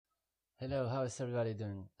Hello, how is everybody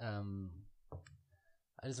doing?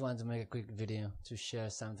 I just wanted to make a quick video to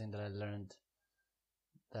share something that I learned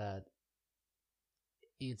that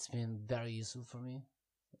it's been very useful for me.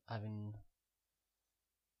 I've been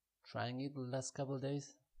trying it the last couple of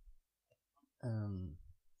days.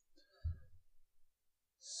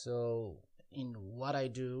 So in what I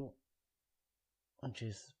do, which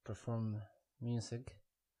is perform music,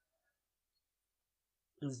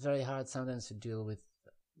 it's very hard sometimes to deal with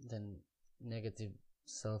the negative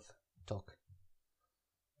self-talk,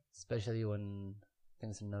 especially when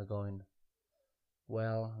things are not going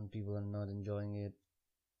well and people are not enjoying it,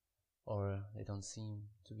 or they don't seem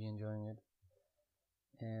to be enjoying it.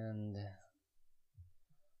 And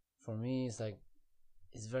for me,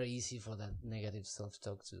 it's very easy for that negative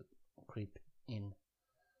self-talk to creep in.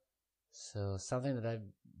 So something that I've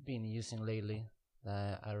been using lately,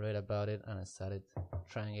 I read about it and I started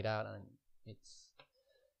trying it out, and it's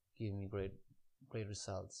giving me great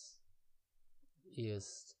results.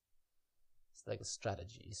 It's like a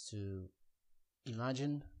strategy, is to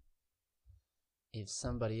imagine if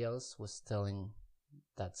somebody else was telling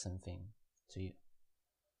that same thing to you.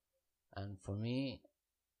 And for me,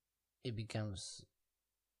 it becomes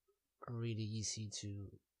really easy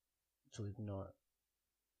to ignore,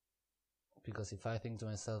 because if I think to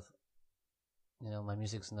myself, my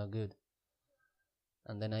music's not good,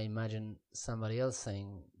 and then I imagine somebody else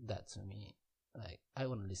saying that to me, like, I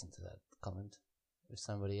wouldn't listen to that comment. If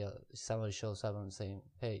somebody shows up and saying,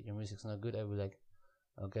 hey, your music's not good, I'd be like,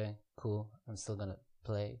 okay, cool, I'm still gonna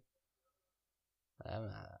play. I'm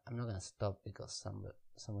not gonna stop because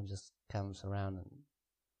someone just comes around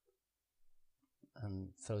and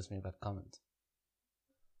throws me a bad comment,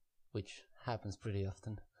 which happens pretty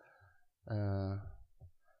often.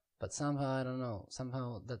 But somehow, I don't know,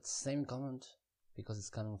 somehow that same comment, because it's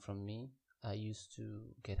coming from me, I used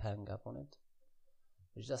to get hung up on it,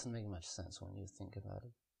 which doesn't make much sense when you think about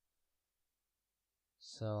it.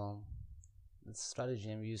 So the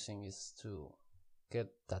strategy I'm using is to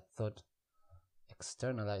get that thought,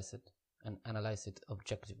 externalize it, and analyze it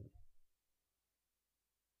objectively.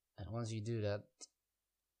 And once you do that,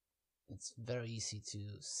 it's very easy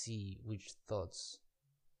to see which thoughts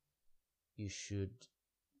you should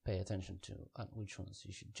pay attention to and which ones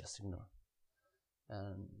you should just ignore.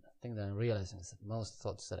 And the thing that I'm realizing is that most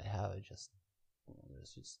thoughts that I have are just,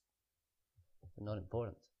 they're not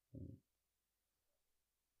important.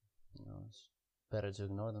 It's better to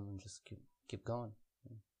ignore them and just keep going.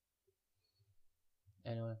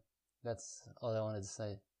 Anyway, that's all I wanted to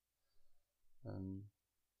say.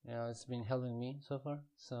 It's been helping me so far,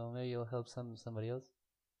 so maybe it'll help somebody else.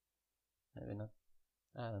 Maybe not.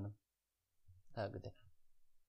 I don't know. Have a good day.